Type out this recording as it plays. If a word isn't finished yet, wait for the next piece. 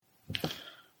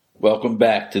Welcome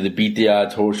back to the Beat the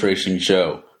Odds Horse Racing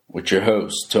Show with your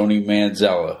host, Tony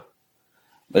Manzella.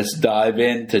 Let's dive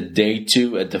into day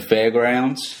 2 at the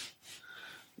fairgrounds.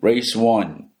 Race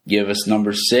 1, give us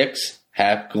number 6,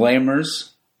 Half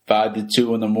Glamours,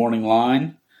 5-2 on the morning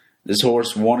line. This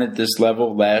horse won at this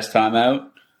level last time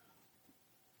out.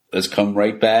 Let's come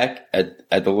right back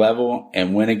at the level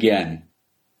and win again.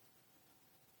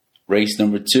 Race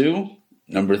number 2,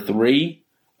 number 3,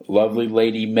 Lovely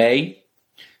Lady May,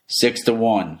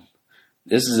 6-1.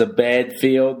 This is a bad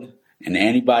field, and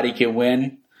anybody can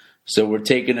win, so we're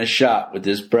taking a shot with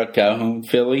this Brett Calhoun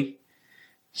filly.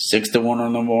 6-1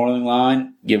 on the morning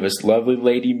line. Give us Lovely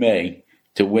Lady May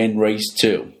to win race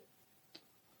 2.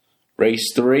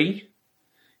 Race 3,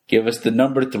 give us the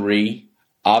number 3,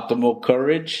 Optimal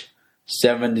Courage,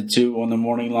 7-2 on the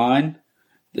morning line.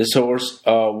 This horse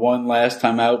won last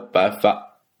time out by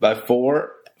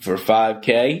 4 for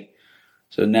 $5,000.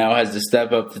 So now has to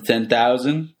step up to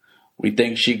 10,000. We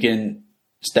think she can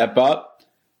step up.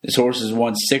 This horse has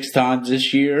won 6 times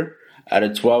this year out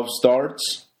of 12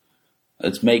 starts.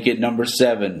 Let's make it number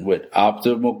 7 with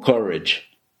Optimal Courage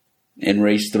in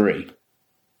race 3.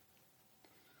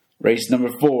 Race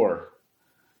number 4,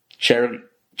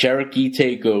 Cherokee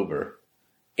Takeover,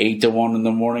 8-1 on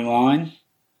the morning line.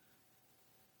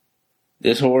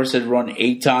 This horse has run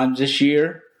 8 times this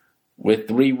year, with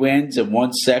 3 wins and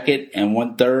 1 second and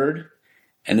 1 third.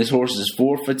 And this horse is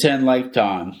 4 for 10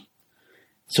 lifetime.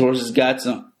 This horse has got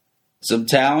some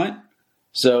talent.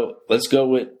 So let's go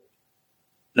with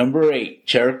number 8,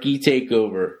 Cherokee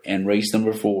Takeover, and race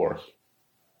number 4.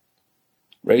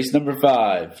 Race number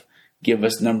 5, give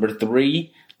us number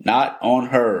 3, Not on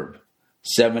Herb,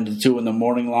 7-2 in the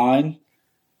morning line.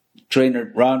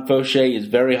 Trainer Ron Fauché is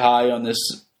very high on this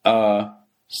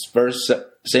first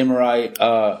Samurai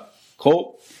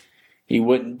Colt. He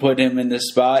wouldn't put him in this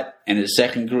spot in his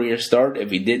second career start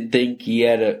if he didn't think he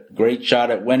had a great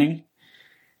shot at winning.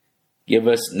 Give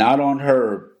us Not on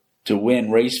Herb to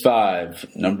win race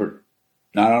 5. Not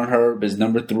on Herb is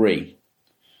number 3.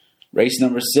 Race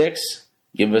number 6,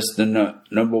 give us the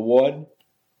number 1,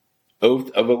 Oath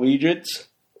of Allegiance,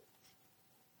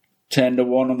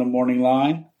 10-1 on the morning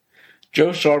line.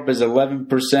 Joe Sharp is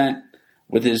 11%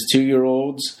 with his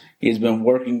 2-year-olds. He's been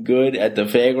working good at the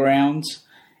fairgrounds,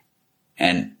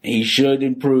 and he should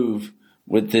improve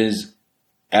with his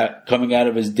coming out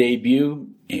of his debut.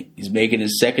 He's making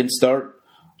his second start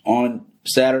on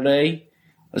Saturday.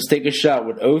 Let's take a shot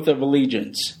with Oath of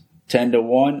Allegiance,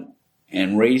 10-1,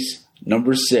 and race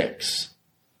number 6.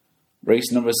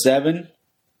 Race number 7,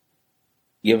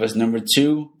 give us number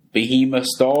 2, Behemoth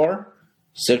Star,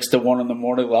 6-1 on the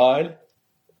morning line.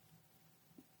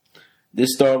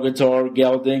 This star guitar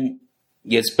gelding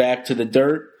gets back to the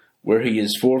dirt, where he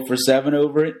is 4 for 7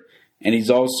 over it, and he's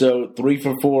also 3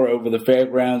 for 4 over the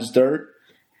fairgrounds dirt.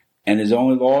 And his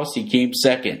only loss, he came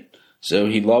second. So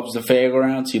he loves the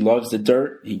fairgrounds, he loves the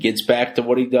dirt, he gets back to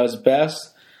what he does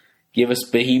best. Give us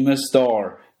Behemoth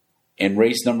Star in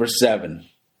race number 7.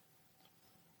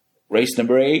 Race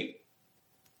number 8,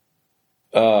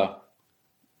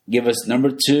 give us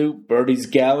number 2, Birdie's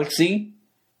Galaxy,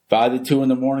 5-2 in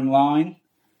the morning line.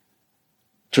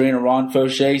 Trainer Ron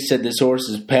Fauché said this horse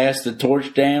has passed the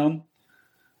torch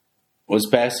was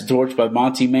passed the torch by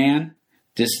Monty Man.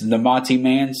 This is the Monty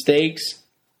Man Stakes.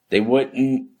 They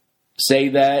wouldn't say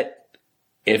that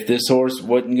if this horse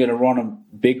wasn't going to run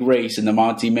a big race in the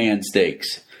Monty Man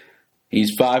Stakes.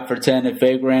 He's 5 for 10 at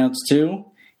fairgrounds too.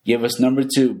 Give us number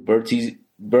 2,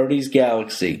 Birdie's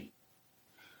Galaxy.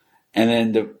 And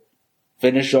then to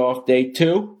finish off day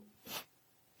 2,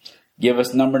 give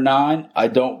us number 9, I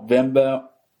Don't Venmo,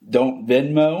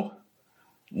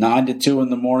 9-2 in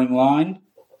the morning line.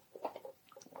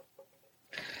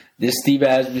 This Steve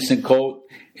Asmussen colt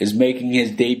is making his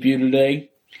debut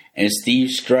today, and Steve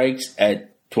strikes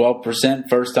at 12%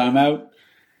 first time out.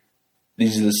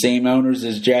 These are the same owners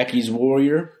as Jackie's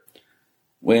Warrior.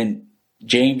 When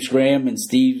James Graham and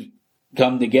Steve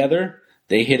come together,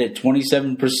 they hit at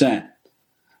 27%.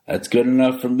 That's good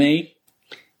enough for me.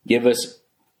 Give us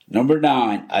number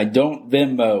 9, I Don't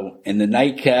Venmo, in the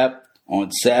nightcap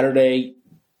on Saturday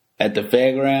at the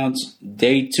fairgrounds,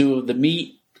 day 2 of the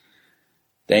meet.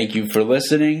 Thank you for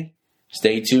listening.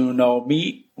 Stay tuned all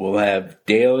meet. We'll have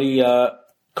daily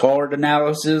card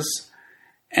analysis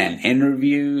and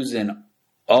interviews and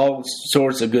all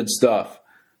sorts of good stuff.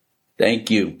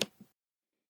 Thank you.